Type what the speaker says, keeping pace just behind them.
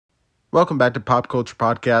Welcome back to Pop Culture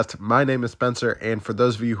Podcast. My name is Spencer, and for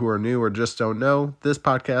those of you who are new or just don't know, this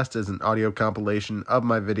podcast is an audio compilation of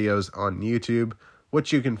my videos on YouTube,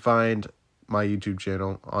 which you can find my YouTube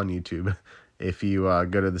channel on YouTube. If you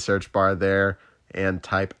go to the search bar there and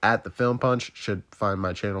type at the Film Punch, should find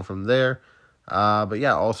my channel from there. But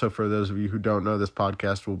yeah, also for those of you who don't know, this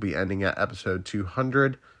podcast will be ending at episode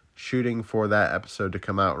 200, shooting for that episode to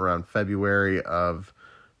come out around February of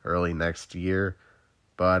early next year.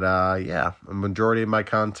 But yeah, a majority of my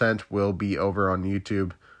content will be over on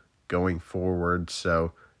YouTube going forward,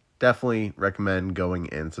 so definitely recommend going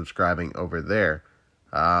and subscribing over there.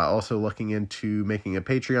 Also looking into making a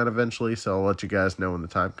Patreon eventually, so I'll let you guys know when the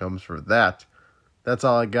time comes for that. That's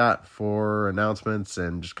all I got for announcements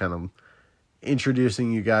and just kind of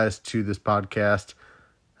introducing you guys to this podcast.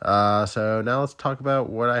 So now let's talk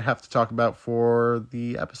about what I have to talk about for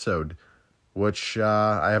the episode, which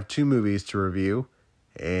I have two movies to review,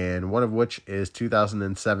 and one of which is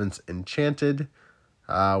 2007's Enchanted,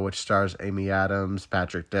 which stars Amy Adams,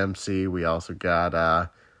 Patrick Dempsey. We also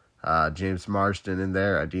got James Marsden in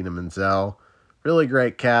there, Idina Menzel. Really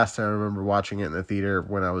great cast. I remember watching it in the theater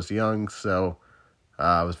when I was young, so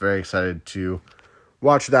I was very excited to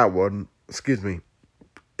watch that one,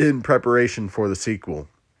 in preparation for the sequel.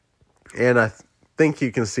 And I think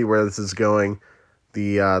you can see where this is going.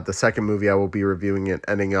 The second movie I will be reviewing and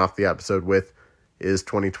ending off the episode with is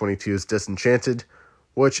 2022's Disenchanted,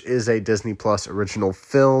 which is a Disney Plus original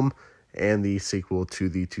film and the sequel to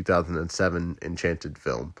the 2007 Enchanted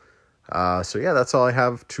film. So yeah, that's all I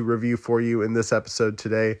have to review for you in this episode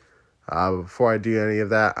today. Before I do any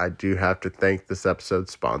of that, I do have to thank this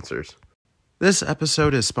episode's sponsors. This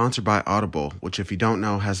episode is sponsored by Audible, which, if you don't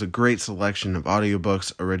know, has a great selection of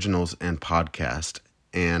audiobooks, originals, and podcasts.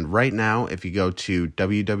 And right now, if you go to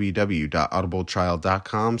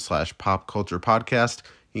www.audibletrial.com/popculturepodcast,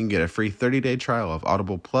 you can get a free 30-day trial of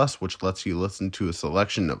Audible Plus, which lets you listen to a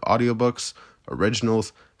selection of audiobooks,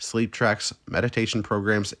 originals, sleep tracks, meditation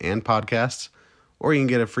programs, and podcasts. Or you can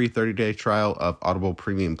get a free 30-day trial of Audible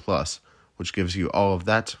Premium Plus, which gives you all of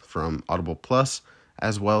that from Audible Plus,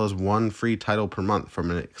 as well as one free title per month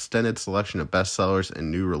from an extended selection of bestsellers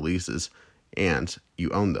and new releases. And you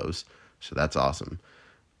own those, so that's awesome.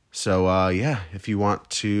 So, yeah, if you want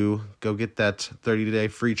to go get that 30-day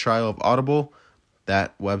free trial of Audible,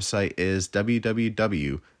 that website is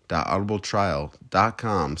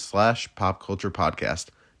www.audibletrial.com/popculturepodcast.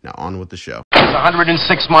 Now on with the show. It's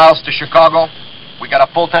 106 miles to Chicago. We got a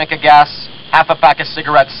full tank of gas, half a pack of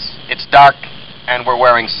cigarettes. It's dark, and we're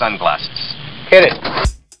wearing sunglasses. Hit it.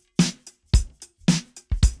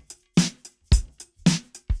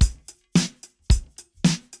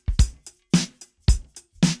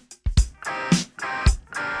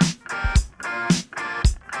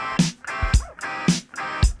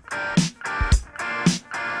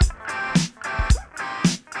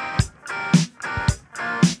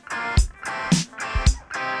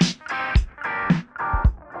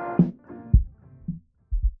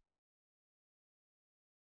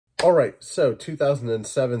 Alright, so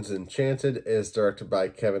 2007's Enchanted is directed by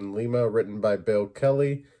Kevin Lima, written by Bill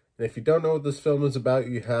Kelly. And if you don't know what this film is about,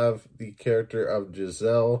 you have the character of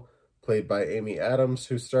Giselle, played by Amy Adams,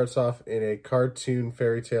 who starts off in a cartoon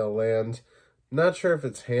fairy tale land. Not sure if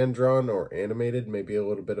it's hand-drawn or animated, maybe a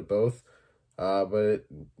little bit of both. But it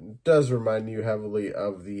does remind you heavily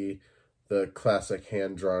of the classic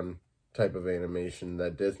hand-drawn type of animation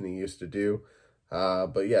that Disney used to do.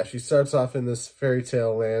 But yeah, she starts off in this fairy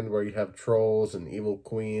tale land where you have trolls and evil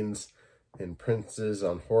queens and princes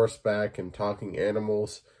on horseback and talking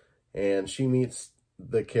animals. And she meets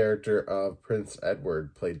the character of Prince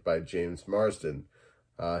Edward, played by James Marsden.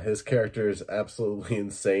 His character is absolutely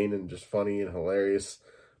insane and just funny and hilarious,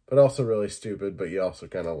 but also really stupid, but you also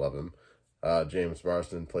kind of love him. James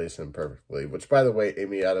Marsden plays him perfectly, which, by the way,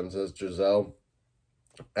 Amy Adams as Giselle,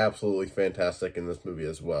 absolutely fantastic in this movie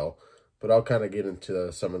as well. But I'll kind of get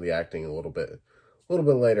into some of the acting a little bit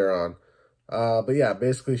later on. But yeah,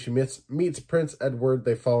 basically she meets Prince Edward.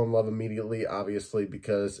 They fall in love immediately, obviously,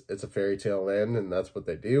 because it's a fairy tale land, and that's what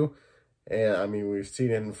they do. And, I mean, we've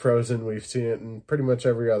seen it in Frozen. We've seen it in pretty much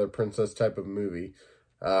every other princess type of movie.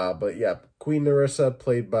 But yeah, Queen Nerissa,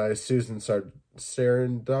 played by Susan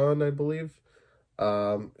Sarandon, I believe.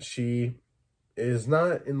 She is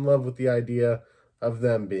not in love with the idea of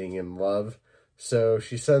them being in love. So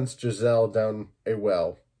she sends Giselle down a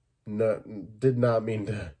well. No, did not mean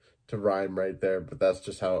to rhyme right there, but that's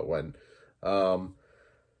just how it went. And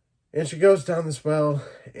she goes down this well,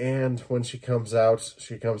 and when she comes out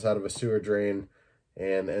of a sewer drain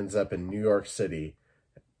and ends up in New York City.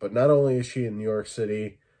 But not only is she in New York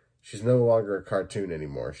City, she's no longer a cartoon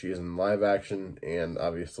anymore. She is in live action, and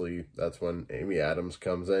obviously that's when Amy Adams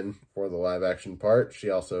comes in for the live action part. She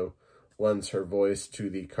also lends her voice to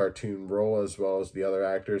the cartoon role as well as the other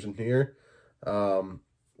actors in here.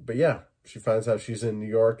 But yeah, she finds out she's in New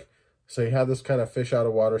York. So you have this kind of fish out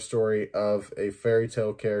of water story of a fairy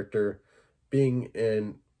tale character being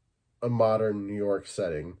in a modern New York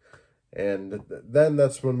setting. And then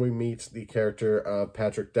that's when we meet the character of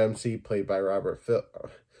Patrick Dempsey, played by Robert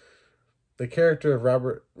the character of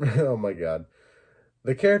Robert, oh my god.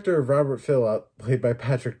 The character of Robert Phillip, played by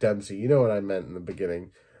Patrick Dempsey. You know what I meant in the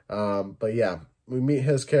beginning. But yeah, we meet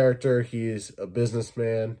his character. He's a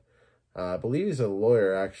businessman. I believe he's a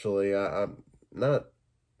lawyer, actually. I'm not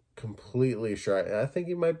completely sure. I think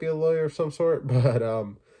he might be a lawyer of some sort. But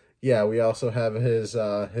yeah, we also have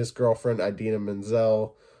his girlfriend, Idina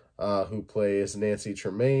Menzel, who plays Nancy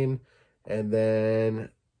Tremaine. And then,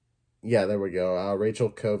 yeah, there we go. Rachel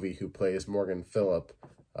Covey, who plays Morgan Phillip,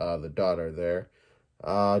 the daughter there.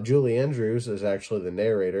 Julie Andrews is actually the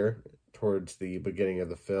narrator towards the beginning of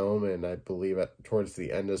the film, and I believe towards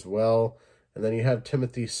the end as well. And then you have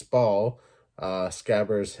Timothy Spall,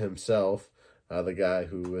 Scabbers himself, the guy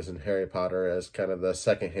who was in Harry Potter as kind of the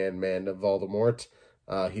second-hand man of Voldemort.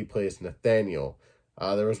 He plays Nathaniel.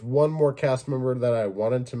 There was one more cast member that I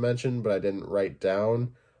wanted to mention, but I didn't write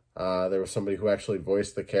down. There was somebody who actually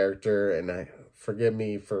voiced the character, and forgive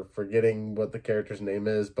me for forgetting what the character's name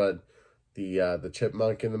is, but the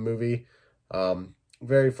chipmunk in the movie.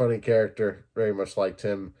 Very funny character, very much liked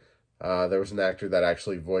him. There was an actor that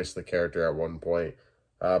actually voiced the character at one point,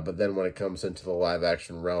 but then when it comes into the live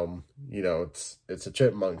action realm, you know, it's a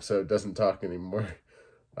chipmunk, so it doesn't talk anymore.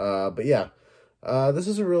 But yeah, this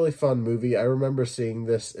is a really fun movie. I remember seeing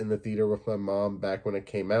this in the theater with my mom back when it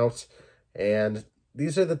came out, and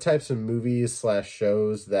these are the types of movies /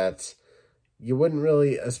 shows that you wouldn't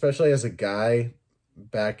really, especially as a guy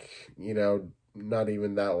back, you know, not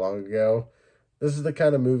even that long ago, this is the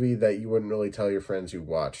kind of movie that you wouldn't really tell your friends you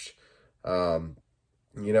watched. You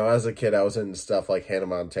know, as a kid, I was into stuff like Hannah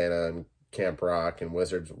Montana and Camp Rock and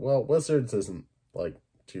Wizards. Well, Wizards isn't, like,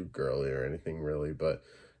 too girly or anything, really, but,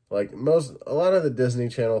 like, a lot of the Disney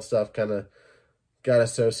Channel stuff kind of got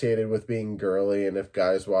associated with being girly, and if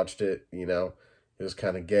guys watched it, you know, it was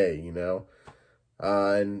kind of gay, you know?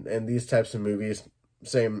 And these types of movies,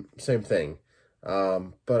 same thing.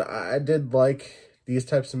 But I did like these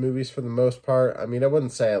types of movies for the most part. I mean, I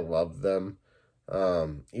wouldn't say I loved them.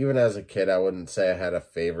 Even as a kid, I wouldn't say I had a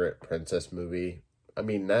favorite princess movie. I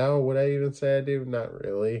mean, now, would I even say I do? Not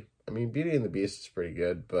really. I mean, Beauty and the Beast is pretty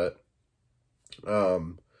good, but,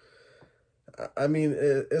 I mean,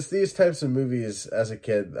 it's these types of movies as a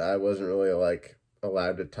kid I wasn't really, like,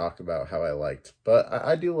 allowed to talk about how I liked. But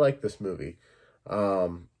I do like this movie.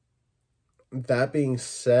 That being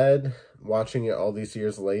said, watching it all these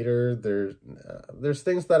years later, there's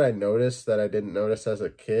things that I noticed that I didn't notice as a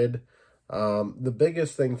kid. The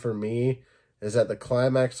biggest thing for me is at the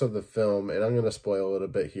climax of the film, and I'm going to spoil a little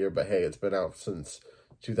bit here, but hey, it's been out since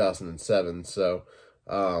 2007, so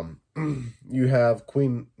you have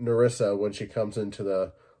Queen Narissa when she comes into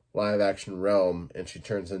the live-action realm, and she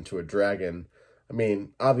turns into a dragon. I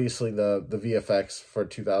mean, obviously the VFX for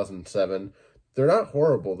 2007, they're not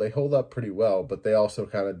horrible. They hold up pretty well, but they also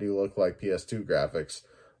kind of do look like PS2 graphics.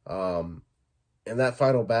 And that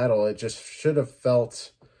final battle, it just should have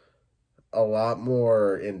felt a lot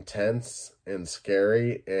more intense and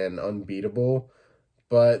scary and unbeatable.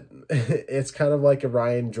 But it's kind of like a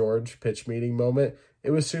Ryan George pitch meeting moment.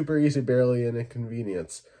 It was super easy, barely an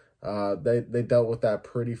inconvenience. They dealt with that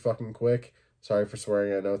pretty fucking quick. Sorry for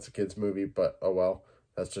swearing. I know it's a kid's movie, but oh well.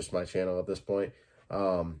 That's just my channel at this point.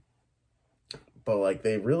 But, like,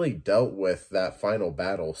 they really dealt with that final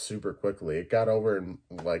battle super quickly. It got over in,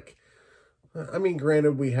 like, I mean,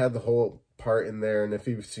 granted, we had the whole part in there, and if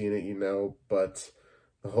you've seen it, you know, but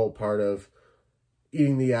the whole part of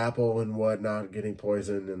eating the apple and whatnot, getting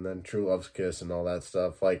poisoned, and then true love's kiss and all that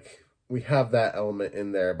stuff, like, we have that element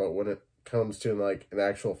in there, but when it comes to, like, an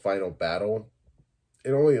actual final battle,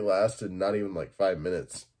 it only lasted not even, like, 5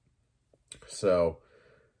 minutes. So,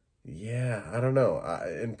 yeah, I don't know.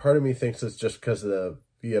 And part of me thinks it's just because of the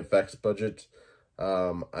VFX budget.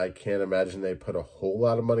 I can't imagine they put a whole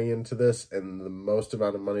lot of money into this, and the most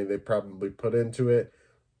amount of money they probably put into it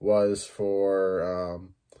was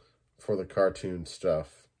for the cartoon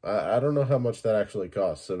stuff. I don't know how much that actually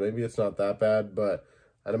costs, so maybe it's not that bad, but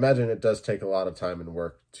I'd imagine it does take a lot of time and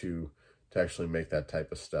work to actually make that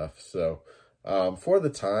type of stuff. So, for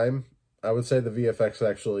the time, I would say the VFX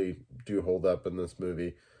actually do hold up in this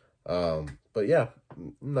movie. But yeah,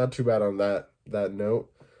 not too bad on that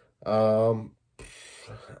note.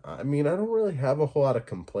 I mean, I don't really have a whole lot of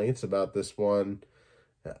complaints about this one.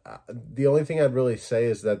 The only thing I'd really say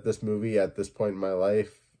is that this movie at this point in my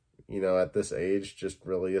life, at this age, just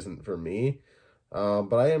really isn't for me.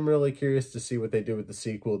 But I am really curious to see what they do with the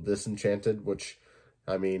sequel, Disenchanted, which,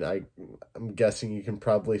 I mean, I'm guessing you can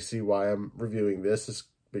probably see why I'm reviewing this is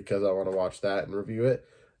because I want to watch that and review it.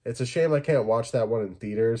 It's a shame I can't watch that one in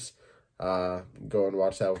theaters. Go and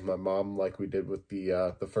watch that with my mom like we did with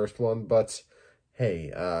the first one. But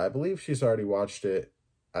hey, I believe she's already watched it.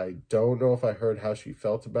 I don't know if I heard how she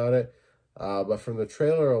felt about it. But from the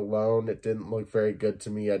trailer alone, it didn't look very good to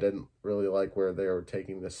me. I didn't really like where they were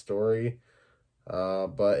taking this story.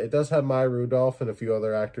 But it does have Maya Rudolph and a few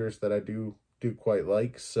other actors that I do quite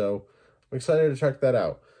like, so I'm excited to check that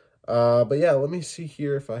out. But yeah, let me see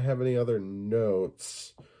here if I have any other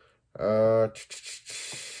notes. Like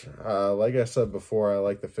I said before, I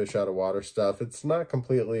like the fish out of water stuff. It's not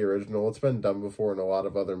completely original. It's been done before in a lot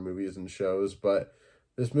of other movies and shows, but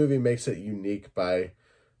this movie makes it unique by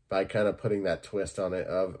kind of putting that twist on it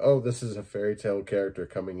of, oh, this is a fairy tale character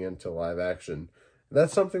coming into live action.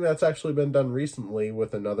 That's something that's actually been done recently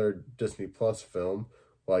with another Disney Plus film.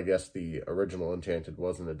 Well, I guess the original Enchanted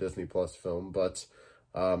wasn't a Disney Plus film, but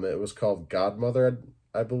it was called Godmother,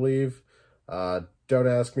 I believe. Don't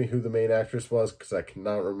ask me who the main actress was because I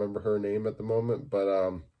cannot remember her name at the moment, but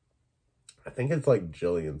I think it's like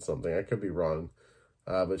Jillian something. I could be wrong.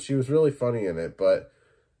 But she was really funny in it, but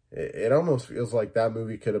it almost feels like that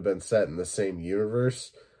movie could have been set in the same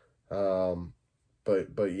universe.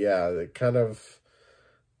 But yeah, it kind of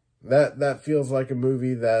that feels like a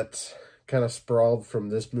movie that kind of sprawled from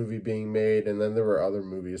this movie being made, and then there were other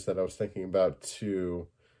movies that I was thinking about too.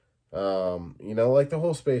 Like the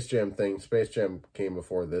whole Space Jam thing. Space Jam came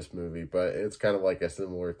before this movie, but it's kind of like a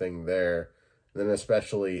similar thing there. And then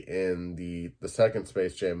especially in the second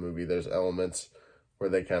Space Jam movie, there's elements where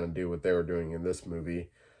they kind of do what they were doing in this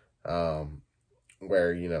movie,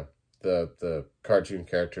 where, the cartoon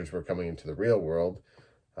characters were coming into the real world.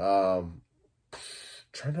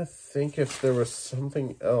 Trying to think if there was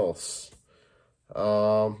something else.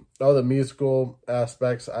 The musical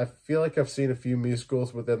aspects. I feel like I've seen a few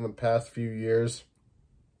musicals within the past few years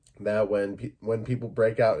that when people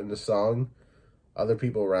break out into song, other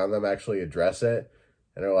people around them actually address it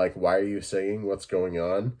and are like, "Why are you singing? What's going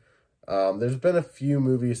on?" There's been a few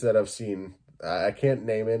movies that I've seen. I can't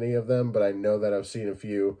name any of them, but I know that I've seen a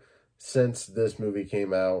few since this movie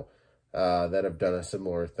came out that have done a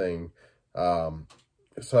similar thing.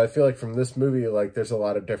 So I feel like from this movie, like there's a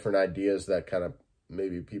lot of different ideas that kind of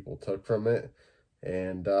maybe people took from it.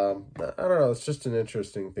 And I don't know, it's just an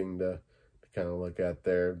interesting thing to kind of look at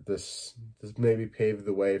there. This maybe paved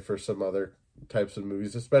the way for some other types of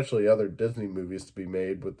movies, especially other Disney movies to be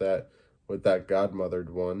made with that Godmothered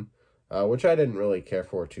one, which I didn't really care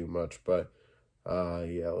for too much. But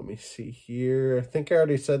yeah, let me see here. I think I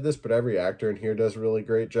already said this, but every actor in here does a really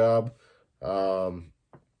great job.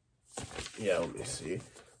 Yeah, let me see.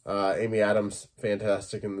 Amy Adams,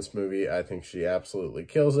 fantastic in this movie. I think she absolutely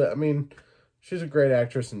kills it. I mean, she's a great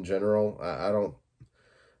actress in general. I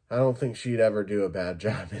don't think she'd ever do a bad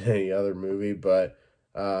job in any other movie, but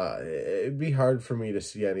it'd be hard for me to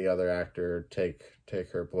see any other actor take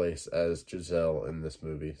her place as Giselle in this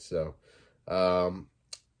movie. So,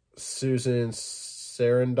 Susan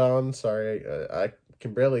Sarandon, sorry, I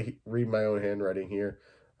can barely read my own handwriting here.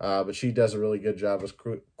 But she does a really good job as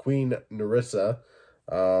Queen Nerissa.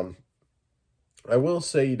 I will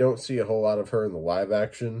say you don't see a whole lot of her in the live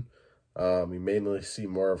action. You mainly see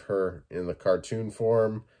more of her in the cartoon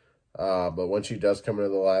form. But when she does come into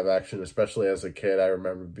the live action, especially as a kid, I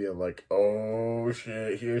remember being like, oh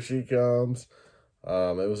shit, here she comes.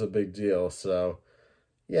 It was a big deal. So,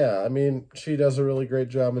 yeah, I mean, she does a really great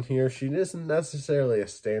job in here. She isn't necessarily a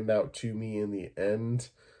standout to me in the end.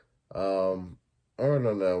 I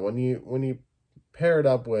don't know, when you pair it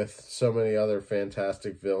up with so many other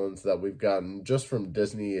fantastic villains that we've gotten just from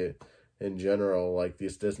Disney in general, like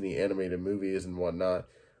these Disney animated movies and whatnot,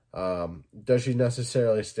 does she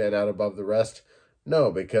necessarily stand out above the rest?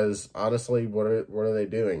 No, because honestly, what are they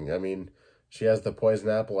doing? I mean, she has the poison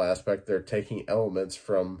apple aspect. They're taking elements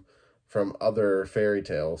from other fairy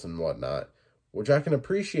tales and whatnot, which I can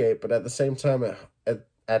appreciate, but at the same time,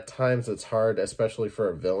 at times it's hard, especially for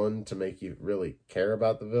a villain, to make you really care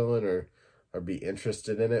about the villain or be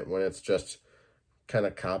interested in it when it's just kind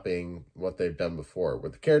of copying what they've done before.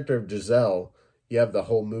 With the character of Giselle, you have the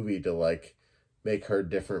whole movie to like make her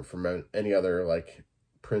different from any other like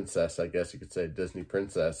princess, I guess you could say, Disney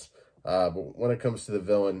princess. But when it comes to the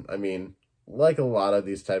villain, I mean, like a lot of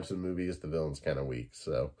these types of movies, the villain's kind of weak.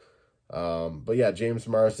 So, but yeah, James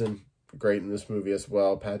Marsden, great in this movie as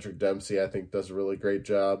well. Patrick Dempsey, I think, does a really great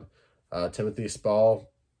job. Timothy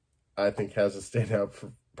Spall, I think, has a standout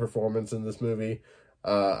performance in this movie.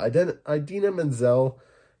 Idina Menzel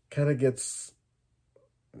kind of gets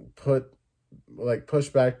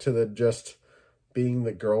pushed back to the just being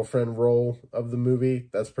the girlfriend role of the movie.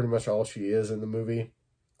 That's pretty much all she is in the movie,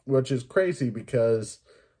 which is crazy because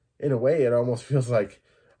in a way it almost feels like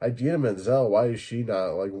Idina Menzel, why is she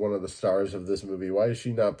not like one of the stars of this movie? Why is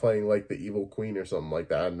she not playing like the evil queen or something like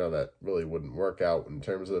that? I know that really wouldn't work out in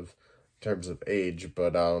terms of age,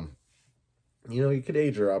 but you could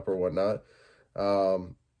age her up or whatnot.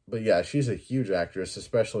 But yeah, she's a huge actress,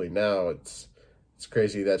 especially now. It's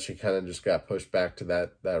crazy that she kind of just got pushed back to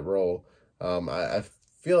that role. I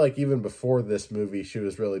feel like even before this movie, she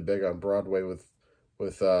was really big on Broadway with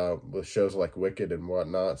shows like Wicked and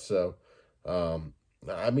whatnot. So,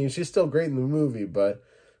 I mean, she's still great in the movie, but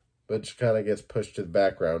she kind of gets pushed to the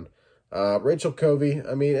background. Rachel Covey,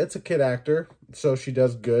 I mean, it's a kid actor, so she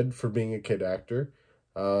does good for being a kid actor.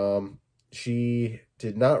 She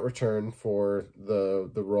did not return for the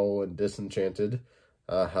role in Disenchanted.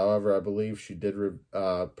 However, I believe she did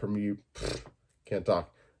can't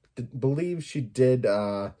talk. Believe she did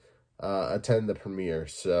attend the premiere,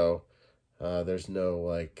 so there's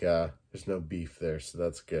no beef there, so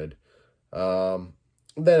that's good.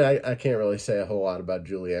 Then I can't really say a whole lot about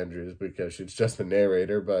Julie Andrews because she's just the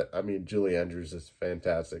narrator, but I mean, Julie Andrews is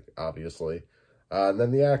fantastic, obviously. And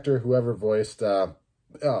then the actor, whoever voiced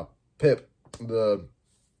Pip,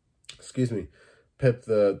 Pip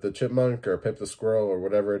the chipmunk, or Pip the squirrel, or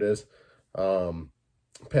whatever it is.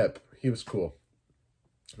 Pip, he was cool.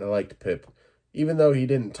 I liked Pip, even though he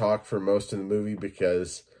didn't talk for most of the movie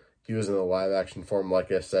because he was in the live action form. Like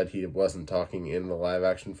I said, he wasn't talking in the live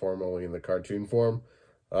action form, only in the cartoon form.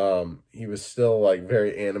 He was still like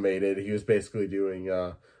very animated. He was basically doing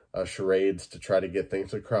charades to try to get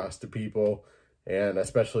things across to people, and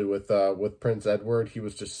especially with Prince Edward, he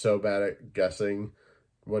was just so bad at guessing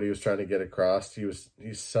what he was trying to get across. He's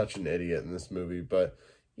such an idiot in this movie, but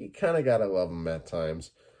you kind of gotta love him at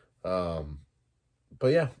times.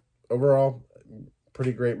 But yeah, overall,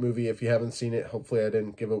 pretty great movie. If you haven't seen it, hopefully I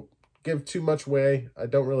didn't give too much away. I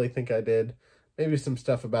don't really think I did. Maybe some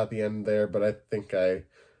stuff about the end there, but I think I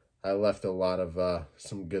left a lot of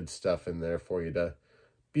some good stuff in there for you to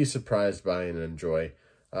be surprised by and enjoy.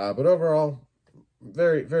 But overall,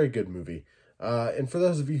 very, very good movie. And for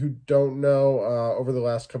those of you who don't know, over the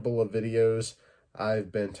last couple of videos,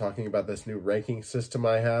 I've been talking about this new ranking system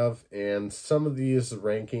I have, and some of these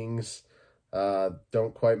rankings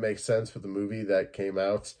don't quite make sense with the movie that came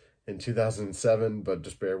out in 2007, but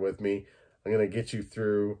just bear with me. I'm going to get you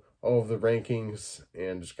through all of the rankings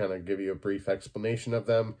and just kind of give you a brief explanation of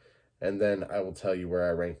them, and then I will tell you where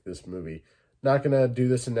I rank this movie. Not going to do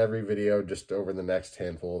this in every video, just over the next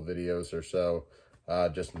handful of videos or so,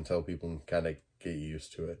 just until people can kind of get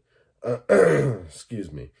used to it.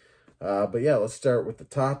 Excuse me. But yeah, let's start with the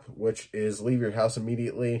top, which is Leave Your House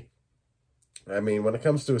Immediately. I mean, when it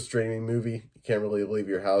comes to a streaming movie, you can't really leave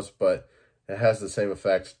your house, but it has the same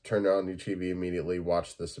effect. Turn on your TV immediately,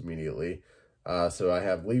 watch this immediately. So I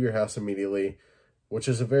have Leave Your House Immediately, which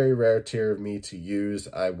is a very rare tier of me to use.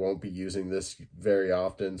 I won't be using this very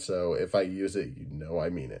often, so if I use it, you know I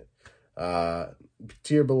mean it.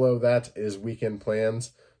 Tier below that is Weekend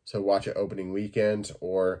Plans, so watch it opening weekend,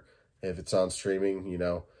 or if it's on streaming,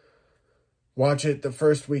 watch it the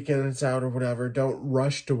first weekend it's out or whatever. Don't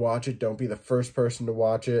rush to watch it. Don't be the first person to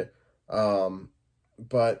watch it.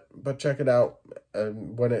 But check it out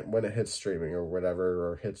when it hits streaming or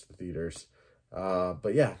whatever, or hits the theaters.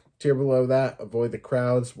 But yeah, tier below that, avoid the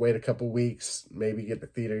crowds. Wait a couple weeks. Maybe get the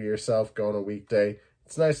theater yourself. Go on a weekday.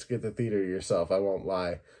 It's nice to get the theater yourself. I won't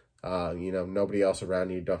lie. Nobody else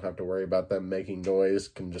around you. Don't have to worry about them making noise.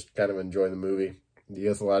 Can just kind of enjoy the movie.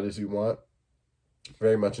 You as loud as you want.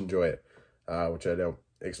 Very much enjoy it. Which I don't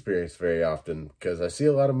experience very often because I see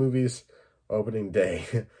a lot of movies opening day.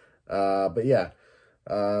 But yeah,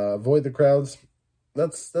 avoid the crowds.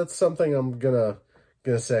 That's something I'm gonna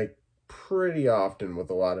say pretty often with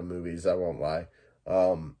a lot of movies. I won't lie.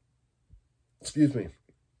 Excuse me.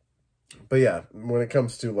 But yeah, when it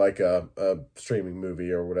comes to like a streaming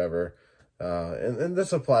movie or whatever, and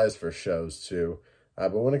this applies for shows too.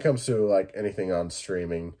 But when it comes to like anything on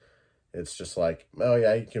streaming, it's just like, oh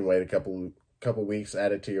yeah, you can wait a couple weeks,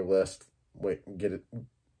 add it to your list, get it.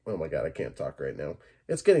 Oh my god, I can't talk right now.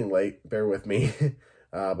 It's getting late, bear with me.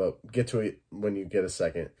 But get to it when you get a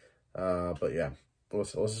second. But yeah,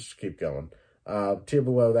 let's just keep going. Tier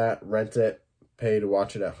below that, rent it, pay to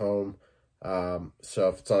watch it at home. So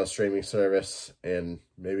if it's on a streaming service, and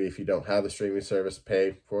maybe if you don't have the streaming service,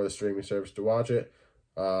 pay for the streaming service to watch it,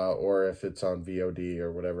 or if it's on VOD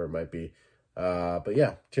or whatever it might be. But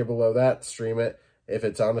yeah, tier below that, stream it. If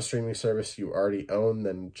it's on a streaming service you already own,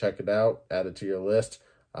 then check it out, add it to your list.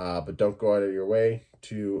 But don't go out of your way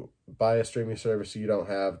to buy a streaming service you don't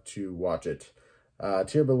have to watch it.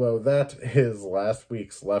 Tier below that is last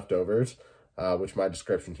week's Leftovers, which my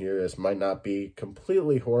description here is might not be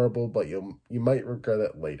completely horrible, but you might regret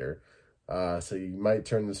it later. So you might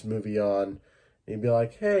turn this movie on and you'd be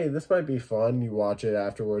like, hey, this might be fun. You watch it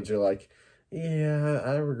afterwards, you're like, yeah,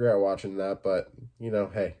 I regret watching that, but,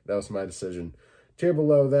 hey, that was my decision. Tier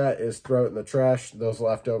below that is throw it in the trash. Those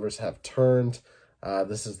leftovers have turned.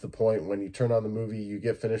 This is the point when you turn on the movie, you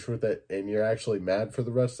get finished with it, and you're actually mad for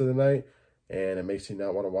the rest of the night, and it makes you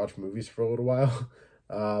not want to watch movies for a little while.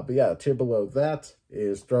 But yeah, tier below that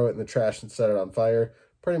is throw it in the trash and set it on fire.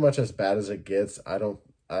 Pretty much as bad as it gets. I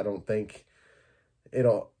don't think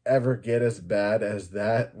it'll ever get as bad as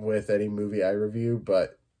that with any movie I review,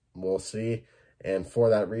 but we'll see. And for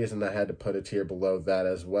that reason, I had to put a tier below that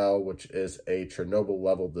as well, which is a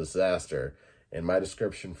Chernobyl-level disaster. And my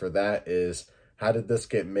description for that is, how did this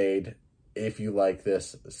get made? If you like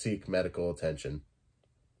this, seek medical attention.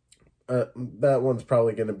 That one's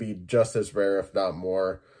probably going to be just as rare, if not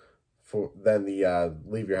more, than the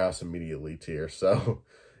leave your house immediately tier. So,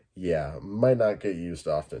 yeah, might not get used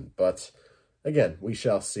often. But, again, we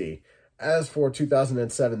shall see. As for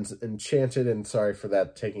 2007's Enchanted, and sorry for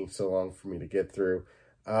that taking so long for me to get through.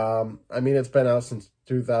 I mean, it's been out since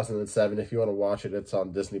 2007. If you want to watch it, it's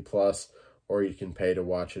on Disney Plus, or you can pay to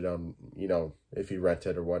watch it on, if you rent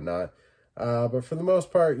it or whatnot. But for the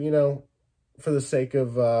most part, for the sake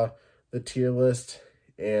of the tier list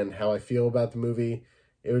and how I feel about the movie,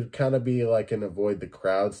 it would kind of be like an avoid the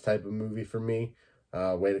crowds type of movie for me.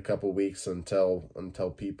 Wait a couple weeks until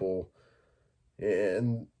people...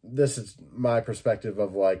 And this is my perspective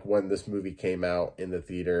of like when this movie came out in the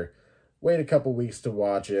theater. Wait a couple weeks to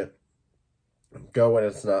watch it. Go when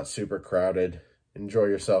it's not super crowded. Enjoy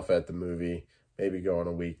yourself at the movie. Maybe go on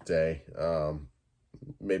a weekday.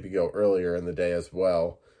 Maybe go earlier in the day as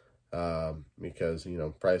well. Because,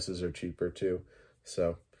 prices are cheaper too.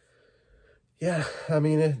 So, yeah, I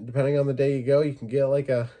mean, depending on the day you go, you can get like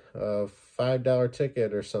a $5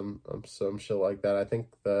 ticket or some shit like that. I think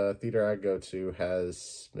the theater I go to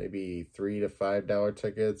has maybe $3 to $5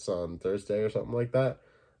 tickets on Thursday or something like that.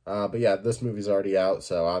 But yeah, this movie's already out,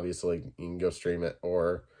 so obviously you can go stream it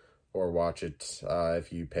or watch it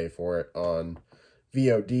if you pay for it on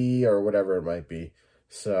VOD or whatever it might be.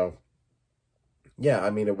 So yeah, I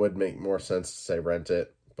mean, it would make more sense to say rent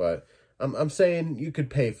it, but I'm saying you could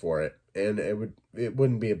pay for it, and it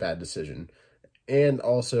wouldn't be a bad decision. And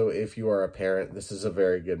also, if you are a parent, this is a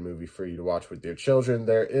very good movie for you to watch with your children.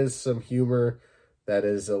 There is some humor that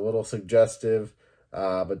is a little suggestive,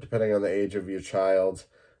 but depending on the age of your child,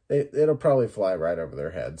 it'll probably fly right over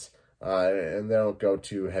their heads. And they don't go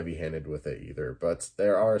too heavy-handed with it either. But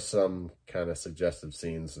there are some kind of suggestive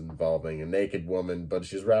scenes involving a naked woman, but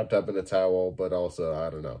she's wrapped up in a towel, but also, I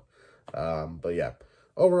don't know. But yeah,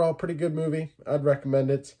 overall, pretty good movie. I'd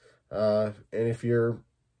recommend it. And if you're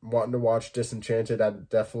wanting to watch Disenchanted, I'd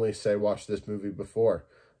definitely say watch this movie before.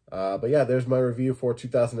 But yeah, there's my review for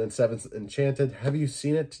 2007's Enchanted. Have you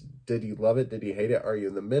seen it? Did you love it? Did you hate it? Are you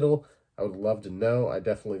in the middle? I would love to know. I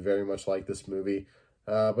definitely very much like this movie.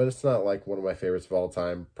 But it's not like one of my favorites of all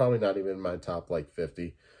time. Probably not even in my top like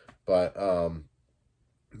 50. But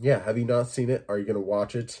yeah, have you not seen it? Are you going to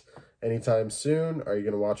watch it anytime soon? Are you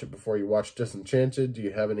going to watch it before you watch Disenchanted? Do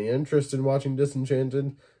you have any interest in watching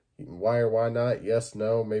Disenchanted? Why or why not? Yes,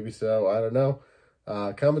 no, maybe so. I don't know.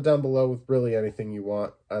 Comment down below with really anything you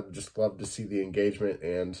want. I'd just love to see the engagement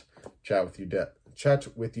and chat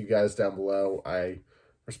with you guys down below. I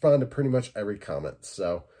respond to pretty much every comment.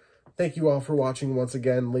 So thank you all for watching once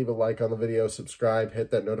again. Leave a like on the video, subscribe,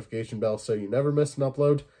 hit that notification bell so you never miss an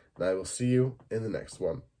upload, and I will see you in the next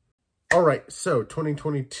one. Alright, so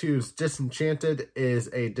 2022's Disenchanted is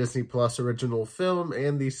a Disney Plus original film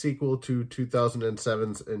and the sequel to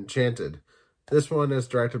 2007's Enchanted. This one is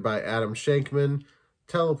directed by Adam Shankman,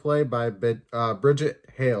 teleplay by Bridget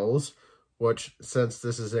Hales, which, since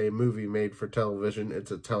this is a movie made for television,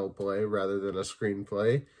 it's a teleplay rather than a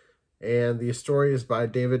screenplay. And the story is by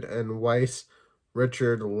David N. Weiss,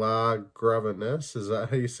 Richard LaGravenesse, is that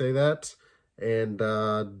how you say that? And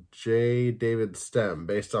J. David Stem,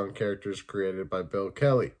 based on characters created by Bill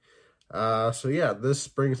Kelly. So yeah, this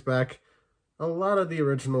brings back a lot of the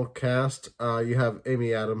original cast. You have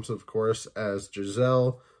Amy Adams, of course, as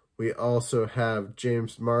Giselle. We also have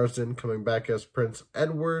James Marsden coming back as Prince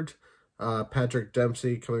Edward. Patrick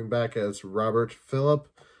Dempsey coming back as Robert Phillip.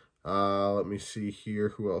 Let me see here.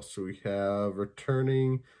 Who else do we have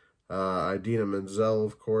returning? Idina Menzel,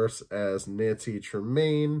 of course, as Nancy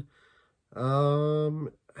Tremaine.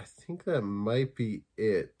 I think that might be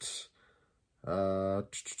it. Yeah,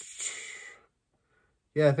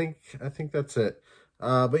 I think that's it.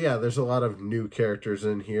 But yeah, there's a lot of new characters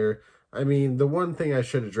in here. I mean, the one thing I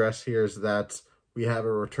should address here is that we have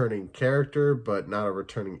a returning character, but not a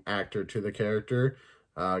returning actor to the character.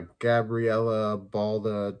 Gabriella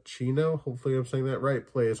Baldacchino, hopefully I'm saying that right,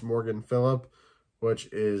 plays Morgan Phillip, which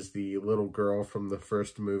is the little girl from the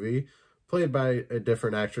first movie, played by a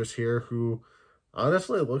different actress here who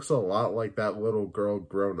honestly looks a lot like that little girl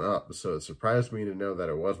grown up. So it surprised me to know that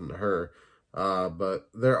it wasn't her. But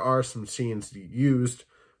there are some scenes used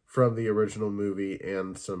from the original movie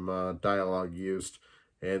and some dialogue used.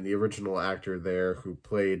 And the original actor there who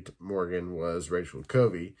played Morgan was Rachel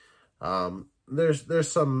Covey.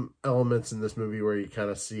 There's some elements in this movie where you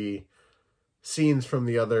kind of see scenes from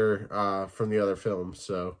the other films.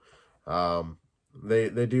 So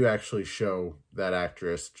they do actually show that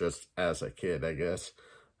actress just as a kid, I guess.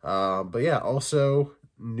 But yeah, also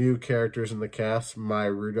new characters in the cast.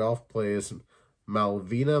 Maya Rudolph plays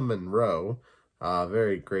Malvina Monroe.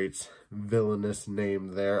 Very great villainous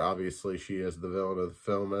name there. Obviously, she is the villain of the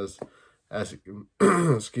film, as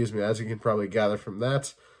excuse me, as you can probably gather from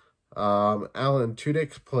that. Alan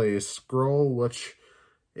Tudyk plays Skrull, which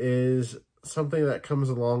is something that comes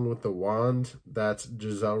along with the wand that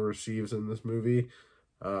Giselle receives in this movie.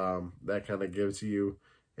 That kind of gives you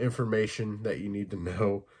information that you need to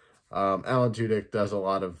know. Alan Tudyk does a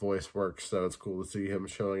lot of voice work, so it's cool to see him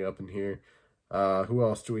showing up in here. Who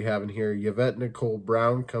else do we have in here? Yvette Nicole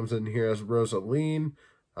Brown comes in here as Rosaline.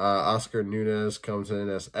 Oscar Nunez comes in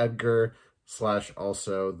as Edgar, /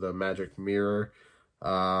 also the Magic Mirror.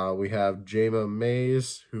 We have Jayma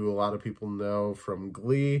Mays, who a lot of people know from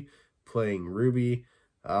Glee, playing Ruby.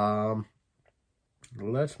 Let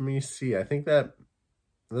me see. I think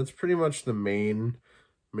that's pretty much the main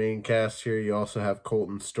cast here. You also have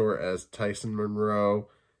Colton Stewart as Tyson Monroe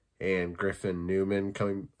and Griffin Newman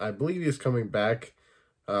coming. I believe he's coming back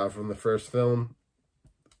from the first film.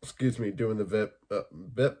 Excuse me, doing the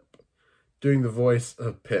doing the voice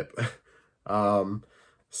of Pip.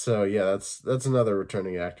 So yeah, that's another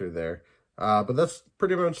returning actor there. But that's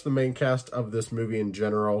pretty much the main cast of this movie in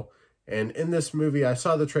general. And in this movie, I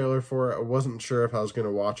saw the trailer for it. I wasn't sure if I was going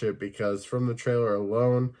to watch it because from the trailer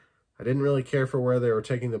alone, I didn't really care for where they were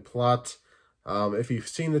taking the plot. If you've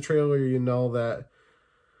seen the trailer, you know that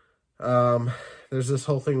there's this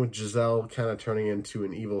whole thing with Giselle kind of turning into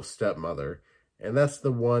an evil stepmother. And that's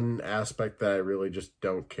the one aspect that I really just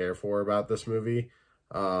don't care for about this movie.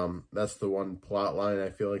 That's the one plot line I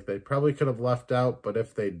feel like they probably could have left out, but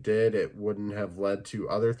if they did, it wouldn't have led to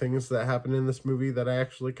other things that happened in this movie that I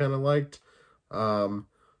actually kind of liked.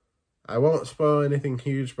 I won't spoil anything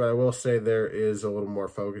huge, but I will say there is a little more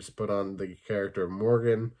focus put on the character of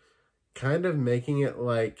Morgan, kind of making it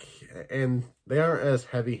like, and they aren't as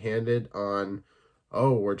heavy-handed on,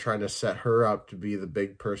 oh, we're trying to set her up to be the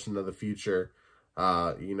big person of the future,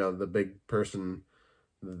 the big person,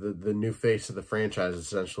 the new face of the franchise,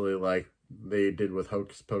 essentially, like they did with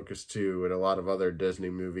Hocus Pocus 2 and a lot of other Disney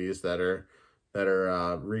movies that are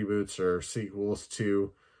reboots or sequels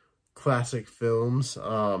to classic films.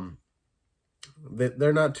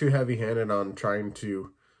 They're not too heavy-handed on trying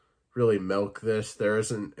to really milk this. There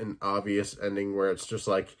isn't an obvious ending where it's just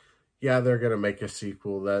like, yeah, they're gonna make a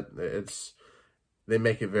sequel. They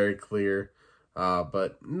make it very clear.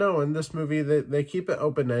 But no, in this movie, they keep it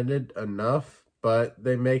open-ended enough, but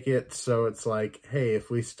they make it so it's like, hey, if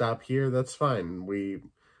we stop here, that's fine.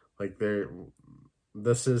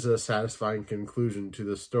 This is a satisfying conclusion to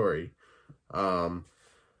the story.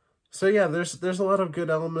 So yeah, there's a lot of good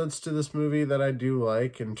elements to this movie that I do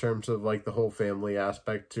like in terms of like the whole family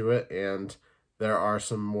aspect to it, and there are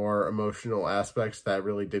some more emotional aspects that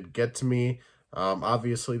really did get to me.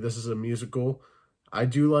 Obviously, this is a musical. I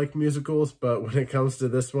do like musicals, but when it comes to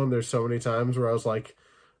this one, there's so many times where I was like,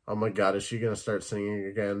 oh my God, is she going to start singing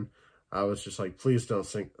again? I was just like, please don't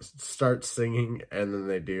start singing, and then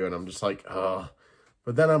they do, and I'm just like, oh.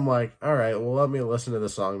 But then I'm like, all right, well, let me listen to the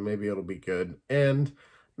song, maybe it'll be good. And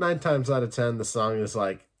 9 times out of 10, the song is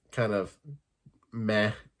like kind of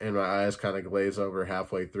meh, and my eyes kind of glaze over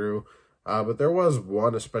halfway through. But there was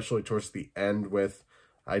one, especially towards the end with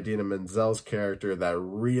Idina Menzel's character, that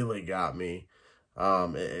really got me.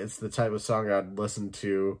 It's the type of song I'd listen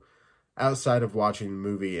to outside of watching the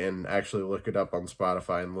movie and actually look it up on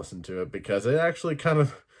Spotify and listen to it, because it actually kind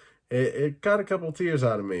of, it got a couple tears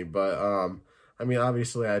out of me. But I mean,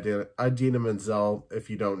 obviously, Idina Menzel, if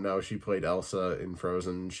you don't know, she played Elsa in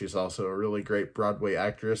Frozen. She's also a really great Broadway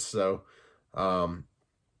actress, so um,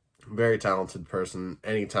 very talented person.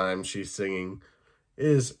 Anytime she's singing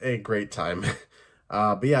is a great time.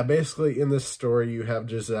 But yeah, basically in this story, you have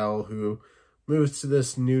Giselle who moves to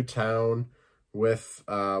this new town with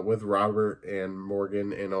Robert and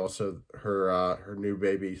Morgan, and also her new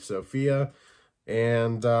baby Sophia.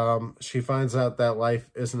 And she finds out that life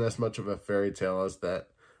isn't as much of a fairy tale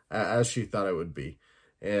as she thought it would be.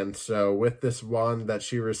 And so with this wand that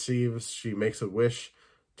she receives, she makes a wish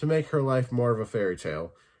to make her life more of a fairy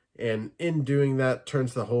tale. And in doing that,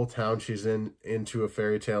 turns the whole town she's in into a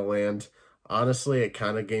fairy tale land. Honestly, it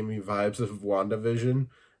kind of gave me vibes of WandaVision.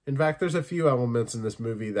 In fact, there's a few elements in this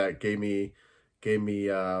movie that gave me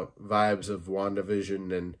vibes of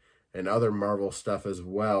WandaVision and other Marvel stuff as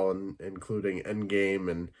well, and including Endgame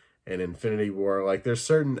and Infinity War. Like, there's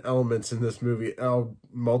certain elements in this movie,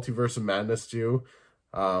 Multiverse of Madness too.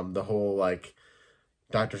 The whole, like,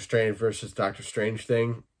 Doctor Strange versus Doctor Strange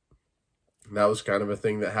thing. That was kind of a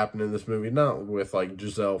thing that happened in this movie, not with, like,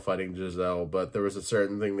 Giselle fighting Giselle, but there was a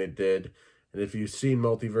certain thing they did. And if you've seen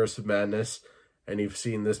Multiverse of Madness and you've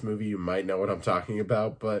seen this movie, you might know what I'm talking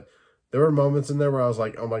about. But there were moments in there where I was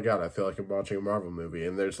like, oh my god, I feel like I'm watching a Marvel movie.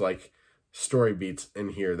 And there's, like, story beats in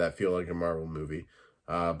here that feel like a Marvel movie.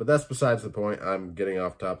 But that's besides the point. I'm getting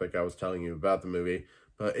off topic. I was telling you about the movie.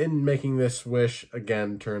 But in making this wish,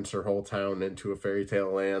 again, turns her whole town into a fairy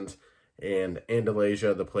tale land. And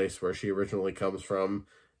Andalasia, the place where she originally comes from,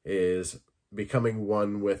 is becoming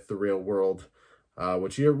one with the real world,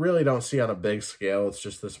 which you really don't see on a big scale. It's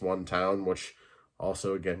just this one town, which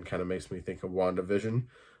also, again, kind of makes me think of WandaVision.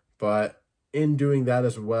 But in doing that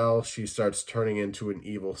as well, she starts turning into an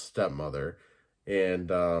evil stepmother.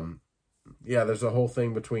 And, yeah, there's a whole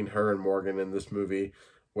thing between her and Morgan in this movie,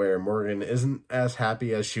 where Morgan isn't as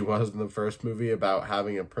happy as she was in the first movie about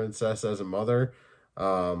having a princess as a mother.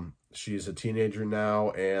 She's a teenager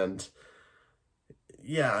now, and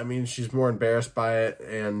yeah, I mean, she's more embarrassed by it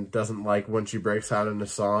and doesn't like when she breaks out in a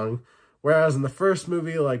song. Whereas in the first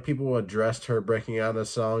movie, like, people addressed her breaking out in a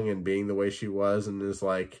song and being the way she was, and is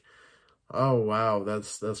like, oh wow,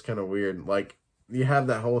 that's kind of weird. Like, you have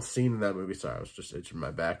that whole scene in that movie. Sorry, I was just itching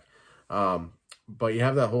my back. But you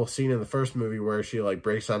have that whole scene in the first movie where she, like,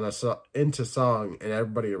 breaks out into song, and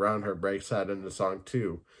everybody around her breaks out into song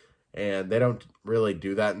too. And they don't really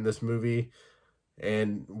do that in this movie.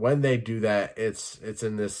 And when they do that, it's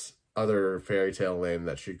in this other fairy tale land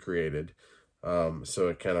that she created. So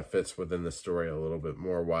it kind of fits within the story a little bit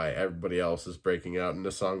more why everybody else is breaking out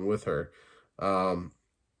into song with her.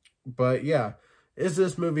 But yeah, is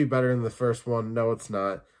this movie better than the first one? No, it's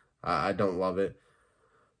not. I don't love it.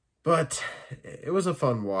 But it was a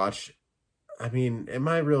fun watch. I mean, am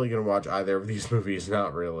I really going to watch either of these movies?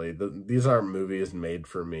 Not really. These aren't movies made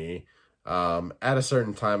for me. At a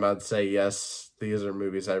certain time, I'd say, yes, these are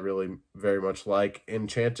movies I really very much like.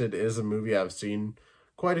 Enchanted is a movie I've seen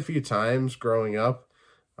quite a few times growing up.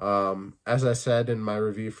 As I said in my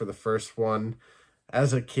review for the first one,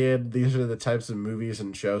 as a kid, these are the types of movies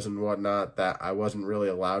and shows and whatnot that I wasn't really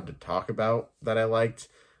allowed to talk about that I liked,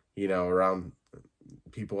 you know, around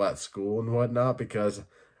people at school and whatnot, because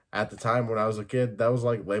at the time when I was a kid, that was,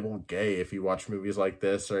 like, labeled gay if you watch movies like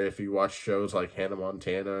this, or if you watch shows like Hannah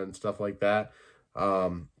Montana and stuff like that.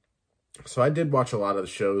 So I did watch a lot of the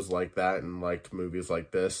shows like that and liked movies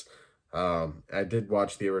like this. I did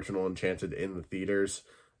watch the original Enchanted in the theaters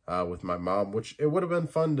with my mom, which it would have been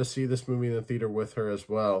fun to see this movie in the theater with her as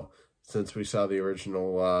well, since we saw the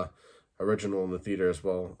original in the theater as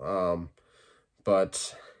well.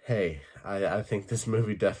 But hey, I think this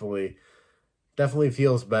movie definitely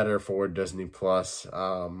feels better for Disney Plus.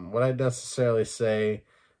 Would I necessarily say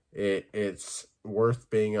it's worth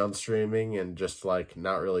being on streaming and just, like,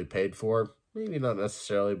 not really paid for? Maybe not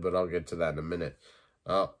necessarily, but I'll get to that in a minute.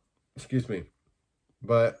 Excuse me.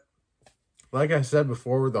 But like I said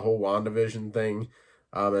before with the whole WandaVision thing,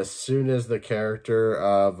 as soon as the character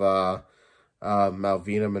of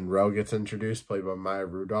Malvina Monroe gets introduced, played by Maya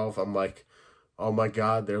Rudolph, I'm like, oh my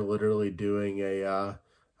god, they're literally doing a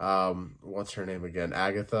what's her name again?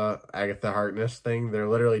 Agatha Harkness thing. They're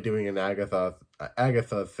literally doing an Agatha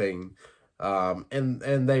thing.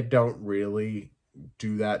 And they don't really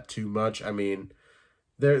do that too much. I mean,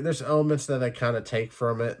 there's elements that I kind of take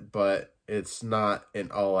from it, but it's not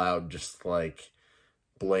an all-out, just, like,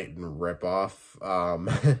 blatant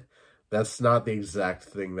ripoff. That's not the exact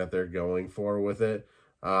thing that they're going for with it.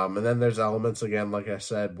 And then there's elements, again, like I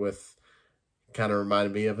said, with Kind of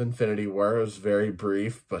reminded me of Infinity War. It was very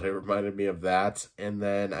brief, but it reminded me of that. And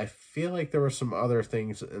then I feel like there were some other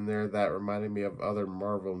things in there that reminded me of other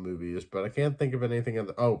Marvel movies, but I can't think of anything of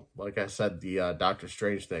the, oh, like I said, the Doctor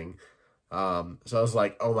Strange thing. So I was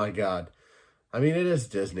like, oh my God. I mean, it is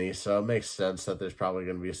Disney, so it makes sense that there's probably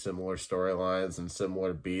going to be similar storylines and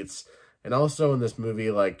similar beats. And also in this movie,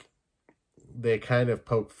 like, they kind of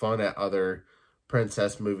poke fun at other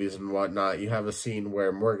princess movies and whatnot. You have a scene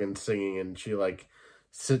where Morgan's singing and she, like,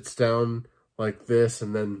 sits down like this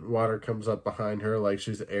and then water comes up behind her like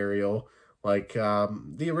she's Ariel. Like,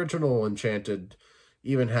 the original Enchanted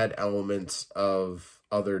even had elements of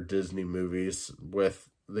other Disney movies, with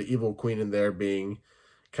the evil queen in there being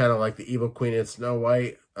kind of like the evil queen in Snow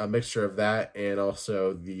White, a mixture of that, and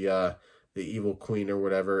also the evil queen or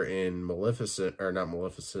whatever in Maleficent, or not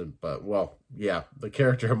Maleficent, but, well, yeah, the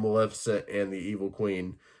character of Maleficent and the evil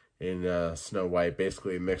queen in Snow White,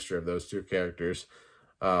 basically a mixture of those two characters.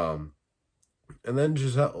 And then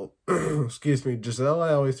Giselle, excuse me, Giselle,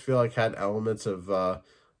 I always feel like had elements of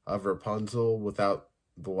Rapunzel without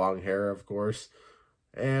the long hair, of course.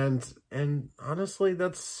 And honestly,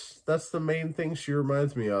 that's the main thing she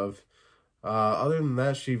reminds me of. Other than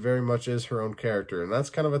that, she very much is her own character, and that's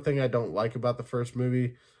kind of a thing I don't like about the first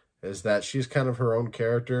movie, is that she's kind of her own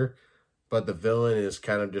character, but the villain is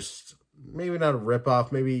kind of just maybe not a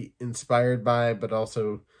ripoff, maybe inspired by, but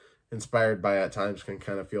also inspired by at times can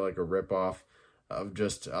kind of feel like a ripoff of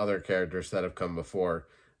just other characters that have come before.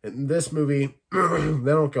 In this movie, they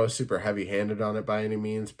don't go super heavy-handed on it by any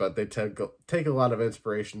means, but they take a lot of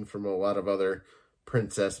inspiration from a lot of other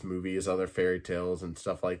princess movies, other fairy tales, and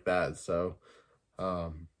stuff like that. So,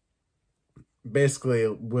 basically,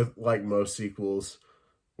 with like most sequels,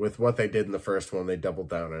 with what they did in the first one, they doubled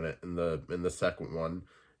down on it in the second one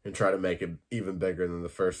and try to make it even bigger than the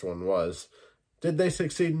first one was. Did they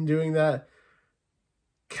succeed in doing that?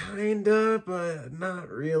 Kinda, but not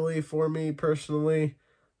really for me personally.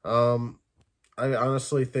 I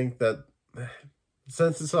honestly think that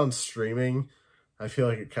since it's on streaming, I feel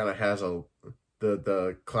like it kind of has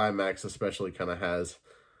the climax especially kind of has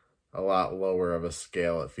a lot lower of a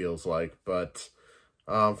scale, it feels like. But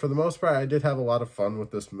for the most part, I did have a lot of fun with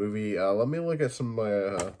this movie. Let me look at some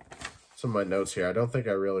of my notes here. I don't think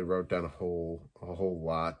I really wrote down a whole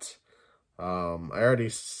lot. I already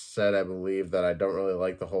said, I believe, that I don't really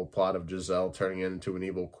like the whole plot of Giselle turning into an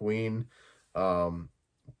evil queen.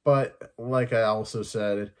 But like I also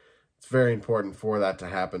said, it's very important for that to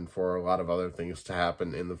happen, for a lot of other things to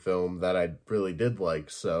happen in the film that I really did like.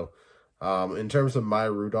 So, in terms of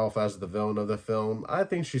Maya Rudolph as the villain of the film, I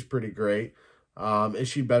think she's pretty great. Is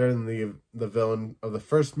she better than the villain of the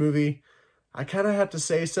first movie? I kind of have to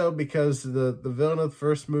say so, because the villain of the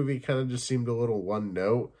first movie kind of just seemed a little one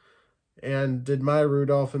note. And did Maya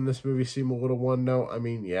Rudolph in this movie seem a little one note? I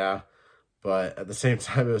mean, yeah. But at the same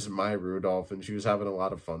time, it was Maya Rudolph, and she was having a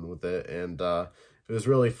lot of fun with it. And it was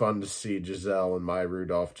really fun to see Giselle and Maya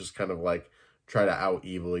Rudolph just kind of like try to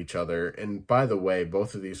out-evil each other. And by the way,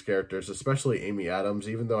 both of these characters, especially Amy Adams,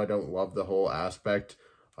 even though I don't love the whole aspect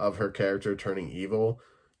of her character turning evil,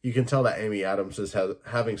 you can tell that Amy Adams is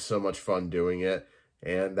having so much fun doing it,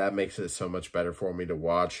 and that makes it so much better for me to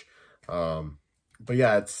watch. But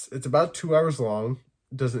yeah, it's about 2 hours long.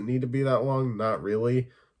 Does it need to be that long? Not really.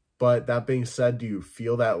 But that being said, do you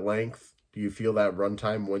feel that length? Do you feel that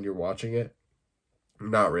runtime when you're watching it?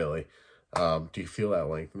 Not really. Do you feel that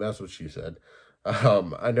length? And that's what she said.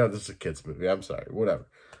 I know this is a kid's movie. I'm sorry. Whatever.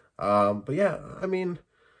 But yeah, I mean,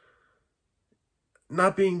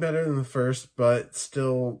 not being better than the first, but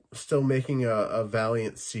still making a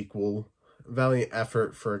valiant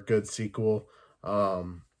effort for a good sequel.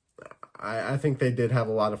 I think they did have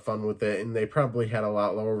a lot of fun with it, and they probably had a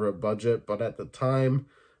lot lower of a budget, but at the time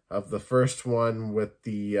of the first one, with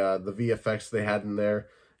the VFX they had in there,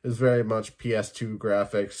 it was very much PS2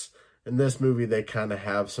 graphics. In this movie, they kind of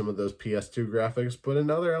have some of those PS2 graphics, but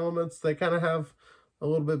in other elements, they kind of have a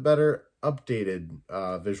little bit better updated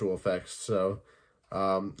visual effects. So,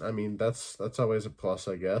 I mean, that's always a plus,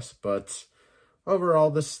 I guess. But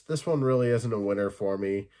overall, this one really isn't a winner for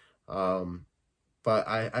me. But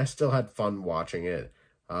I still had fun watching it.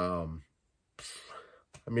 I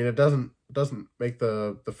mean, it doesn't make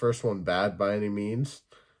the first one bad by any means,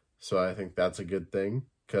 so I think that's a good thing,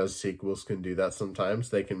 because sequels can do that sometimes.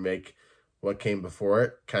 They can make what came before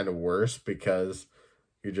it kind of worse, because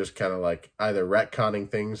you're just kind of like either retconning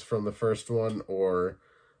things from the first one, or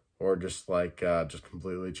just like just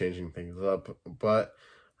completely changing things up. But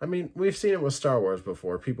I mean, we've seen it with Star Wars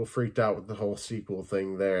before. People freaked out with the whole sequel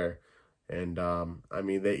thing there. And, I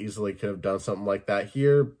mean, they easily could have done something like that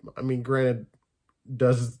here. I mean, granted,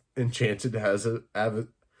 does Enchanted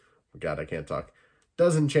God, I can't talk.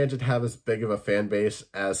 Does Enchanted have as big of a fan base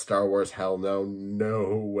as Star Wars? Hell no.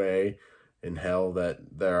 No way in hell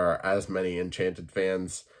that there are as many Enchanted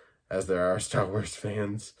fans as there are Star Wars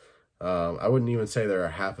fans. I wouldn't even say there are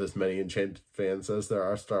half as many Enchanted fans as there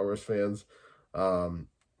are Star Wars fans.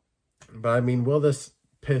 But I mean, will this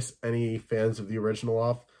piss any fans of the original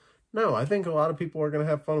off? No, I think a lot of people are going to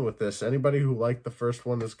have fun with this. Anybody who liked the first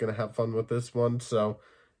one is going to have fun with this one. So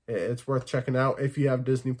it's worth checking out. If you have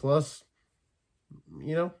Disney Plus,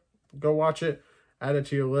 go watch it, add it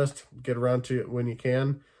to your list, get around to it when you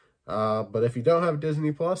can. But if you don't have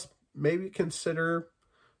Disney Plus, maybe consider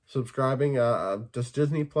subscribing. Does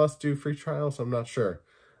Disney Plus do free trials? I'm not sure.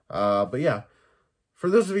 But yeah, for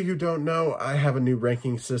those of you who don't know, I have a new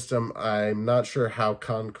ranking system. I'm not sure how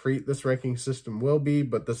concrete this ranking system will be,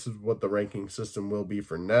 but this is what the ranking system will be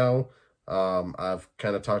for now. I've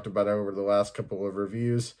kind of talked about it over the last couple of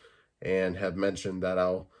reviews and have mentioned that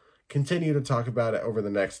I'll continue to talk about it over the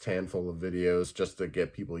next handful of videos just to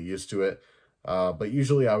get people used to it. But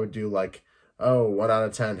usually I would do like, 1 out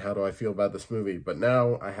of 10, how do I feel about this movie? But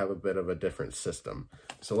now I have a bit of a different system.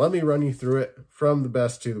 So let me run you through it from the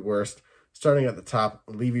best to the worst. Starting at the top,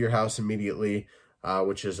 leave your house immediately,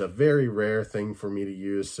 which is a very rare thing for me to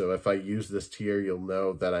use. So if I use this tier, you'll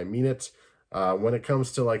know that I mean it. When it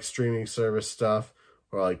comes to like streaming service stuff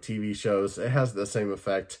or like TV shows, it has the same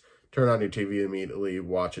effect. Turn on your TV immediately,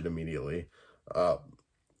 watch it immediately.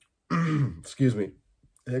 Excuse me,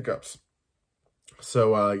 hiccups.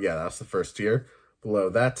 So yeah, that's the first tier. Below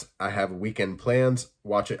that, I have weekend plans.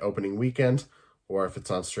 Watch it opening weekend, or if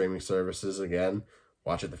it's on streaming services, again,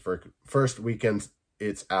 watch it the first weekend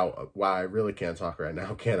it's out. Wow, I really can't talk right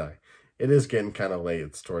now, can I? It is getting kind of late.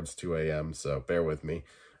 It's towards 2 a.m., so bear with me.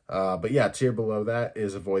 But yeah, tier below that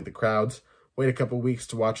is avoid the crowds. Wait a couple weeks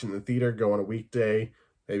to watch in the theater. Go on a weekday.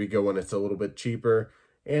 Maybe go when it's a little bit cheaper.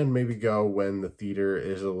 And maybe go when the theater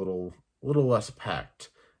is a little less packed.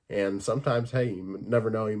 And sometimes, hey, you never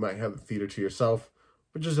know, you might have the theater to yourself,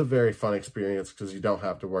 which is a very fun experience because you don't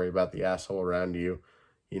have to worry about the asshole around you,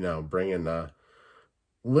 bringing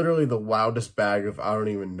literally the loudest bag of I don't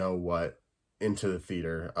even know what into the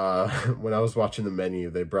theater. When I was watching the menu,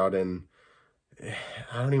 they brought in,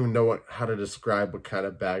 I don't even know how to describe what kind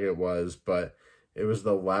of bag it was, but it was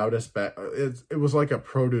the loudest bag. It was like a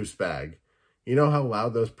produce bag. You know how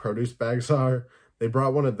loud those produce bags are? They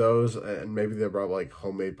brought one of those, and maybe they brought like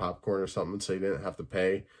homemade popcorn or something so you didn't have to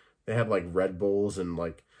pay. They had like Red Bulls and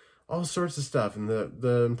like all sorts of stuff, and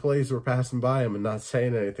the employees were passing by them and not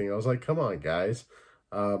saying anything. I was like, come on, guys.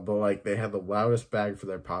 But like they had the loudest bag for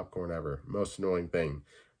their popcorn ever. Most annoying thing.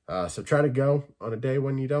 So try to go on a day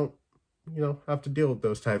when you don't, have to deal with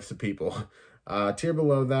those types of people. Tier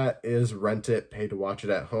below that is rent it, pay to watch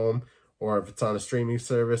it at home, or if it's on a streaming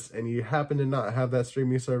service and you happen to not have that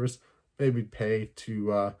streaming service, maybe pay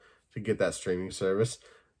to get that streaming service.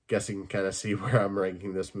 Guess you can kind of see where I'm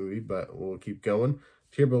ranking this movie, but we'll keep going.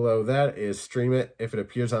 Tier below that is stream it. If it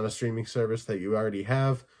appears on a streaming service that you already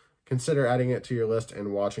have, consider adding it to your list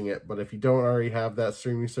and watching it. But if you don't already have that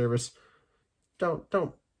streaming service, don't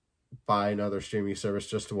buy another streaming service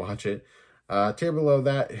just to watch it. Tier below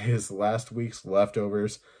that is last week's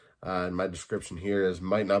leftovers. And my description here is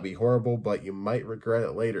might not be horrible, but you might regret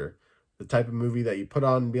it later. The type of movie that you put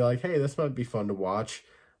on and be like, hey, this might be fun to watch,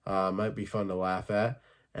 might be fun to laugh at.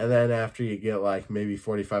 And then after you get like maybe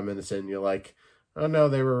 45 minutes in, you're like, oh no,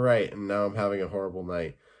 they were right, and now I'm having a horrible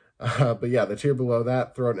night. But yeah, the tier below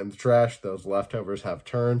that, throw it in the trash. Those leftovers have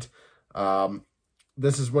turned.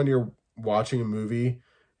 This is when you're watching a movie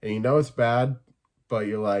and you know it's bad, but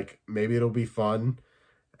you're like, maybe it'll be fun.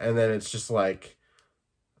 And then it's just like,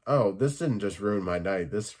 oh, this didn't just ruin my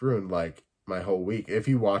night. This ruined like my whole week. If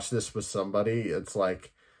you watch this with somebody, it's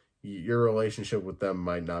like your relationship with them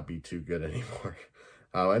might not be too good anymore.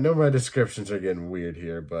 I know my descriptions are getting weird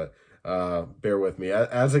here, but bear with me.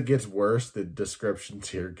 As it gets worse, the descriptions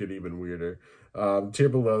here get even weirder. Tier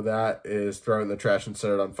below that is throw it in the trash and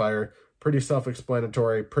set it on fire. Pretty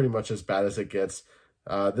self-explanatory, pretty much as bad as it gets.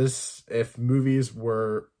 If movies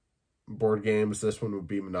were board games, this one would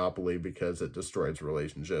be Monopoly because it destroys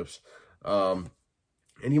relationships. And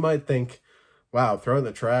you might think, wow, throw it in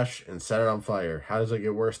the trash and set it on fire. How does it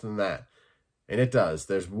get worse than that? And it does.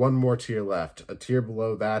 There's one more tier left, a tier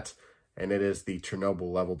below that, and it is the Chernobyl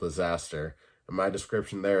level disaster. And my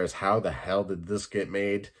description there is how the hell did this get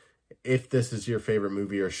made? If this is your favorite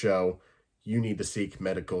movie or show, you need to seek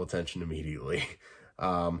medical attention immediately.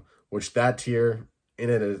 Which that tier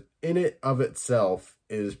in it of itself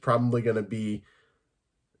is probably going to be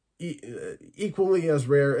equally as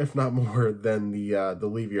rare, if not more, than the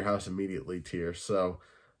leave your house immediately tier. So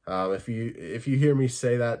If you hear me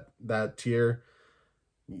say that tier,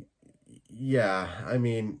 yeah, I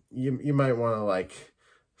mean, you might want to like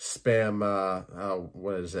spam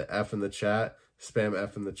what is it, F in the chat, spam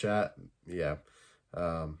F in the chat. Yeah.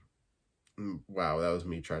 Um, wow, that was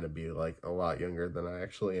me trying to be like a lot younger than I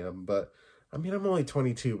actually am. But I mean, I'm only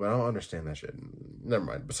 22, but I don't understand that shit. Never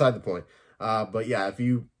mind. Beside the point. But yeah, if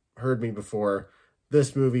you heard me before,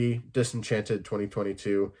 this movie, Disenchanted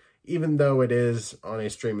 2022, even though it is on a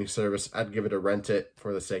streaming service, I'd give it a rent it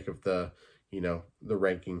for the sake of the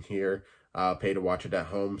ranking here. Pay to watch it at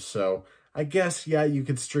home. So I guess, yeah, you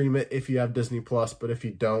could stream it if you have Disney Plus, but if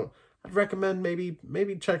you don't, I'd recommend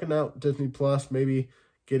maybe checking out Disney Plus, maybe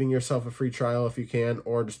getting yourself a free trial if you can,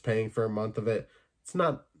 or just paying for a month of it. It's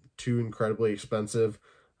not too incredibly expensive.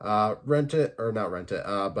 Rent it, or not rent it,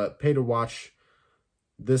 but pay to watch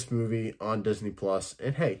this movie on Disney Plus.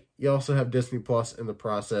 And hey, you also have Disney Plus in the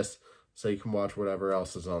process, so you can watch whatever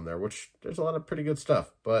else is on there, which there's a lot of pretty good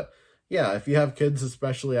stuff. But yeah, if you have kids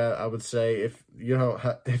especially, I would say if you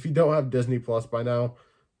don't have Disney Plus by now,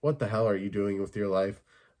 what the hell are you doing with your life?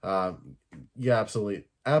 You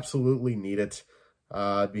absolutely need it.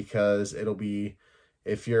 Because it'll be,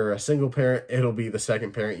 if you're a single parent, it'll be the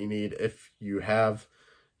second parent you need. If you have,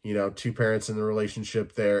 two parents in the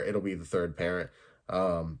relationship there, it'll be the third parent.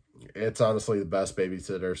 It's honestly the best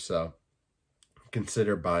babysitter, so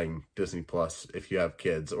consider buying Disney Plus if you have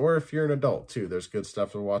kids, or if you're an adult too. There's good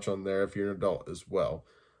stuff to watch on there if you're an adult as well.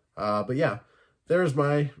 But yeah, there's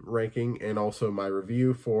my ranking and also my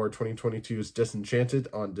review for 2022's Disenchanted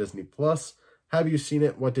on Disney Plus. Have you seen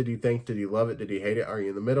it? What did you think? Did you love it? Did you hate it? Are you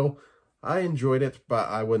in the middle? I enjoyed it, but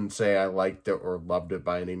I wouldn't say I liked it or loved it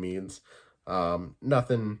by any means.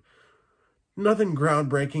 Nothing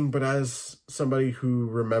groundbreaking, but as somebody who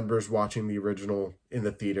remembers watching the original in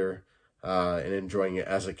the theater and enjoying it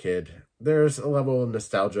as a kid, there's a level of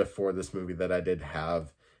nostalgia for this movie that I did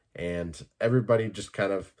have, and everybody just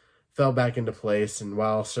kind of fell back into place. And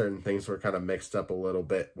while certain things were kind of mixed up a little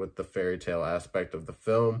bit with the fairy tale aspect of the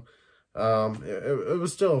film, it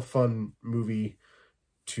was still a fun movie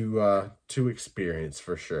to experience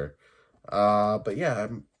for sure. But yeah,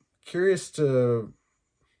 I'm curious to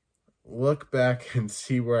look back and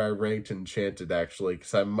see where I ranked Enchanted actually,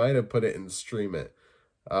 because I might have put it in Stream It.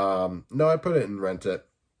 No, I put it in Rent It.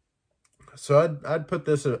 So I'd put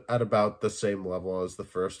this at about the same level as the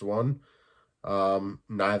first one.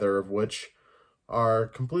 Neither of which are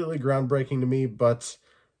completely groundbreaking to me, but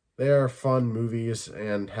they are fun movies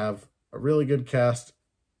and have a really good cast,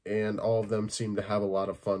 and all of them seem to have a lot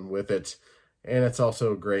of fun with it. And it's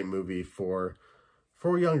also a great movie for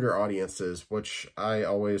younger audiences, which I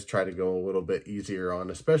always try to go a little bit easier on,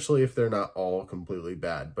 especially if they're not all completely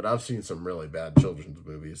bad. But I've seen some really bad children's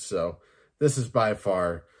movies, so this is by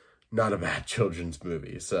far not a bad children's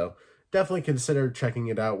movie. So definitely consider checking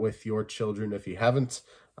it out with your children if you haven't.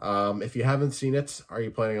 If you haven't seen it, are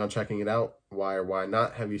you planning on checking it out? Why or why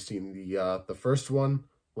not? Have you seen the first one?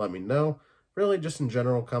 Let me know. Really, just in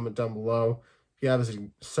general, comment down below. If you have a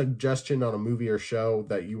suggestion on a movie or show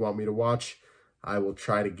that you want me to watch, I will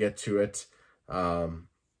try to get to it.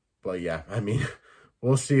 But yeah, I mean,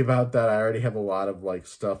 we'll see about that. I already have a lot of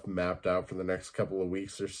stuff mapped out for the next couple of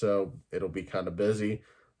weeks or so. It'll be kind of busy.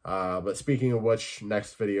 But speaking of which,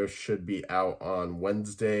 next video should be out on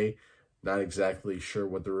Wednesday. Not exactly sure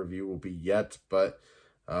what the review will be yet, but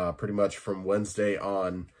pretty much from Wednesday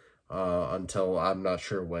on until I'm not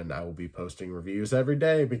sure when I will be posting reviews every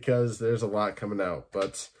day, because there's a lot coming out.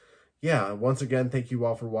 But yeah, once again, thank you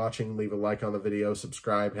all for watching. Leave a like on the video,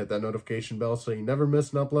 subscribe, hit that notification bell so you never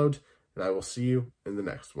miss an upload, and I will see you in the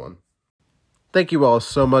next one. Thank you all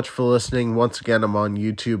so much for listening. Once again, I'm on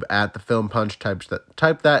YouTube at The Film Punch.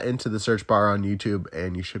 Type that into the search bar on YouTube,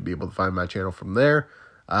 and you should be able to find my channel from there.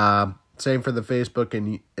 Same for the Facebook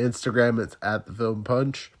and Instagram. It's at The Film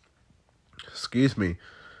Punch. Excuse me.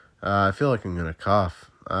 I feel like I'm going to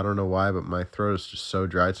cough. I don't know why, but my throat is just so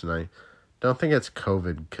dry tonight. Don't think it's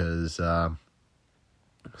COVID, because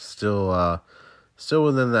still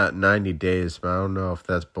within that 90 days, but I don't know if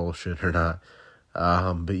that's bullshit or not.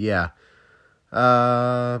 But yeah.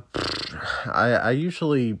 I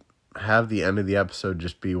usually have the end of the episode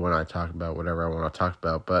just be when I talk about whatever I want to talk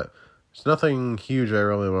about, but there's nothing huge I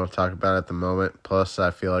really want to talk about at the moment. Plus,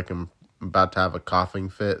 I feel like I'm about to have a coughing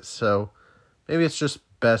fit, so maybe it's just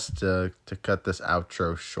best to cut this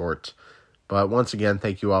outro short. But once again,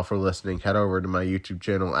 thank you all for listening. Head over to my YouTube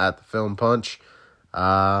channel at The Film Punch,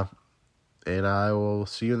 and I will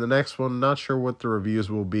see you in the next one. Not sure what the reviews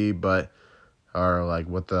will be, but or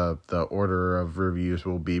what the order of reviews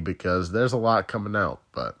will be, because there's a lot coming out,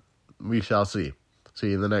 but we shall see. See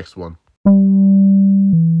you in the next one.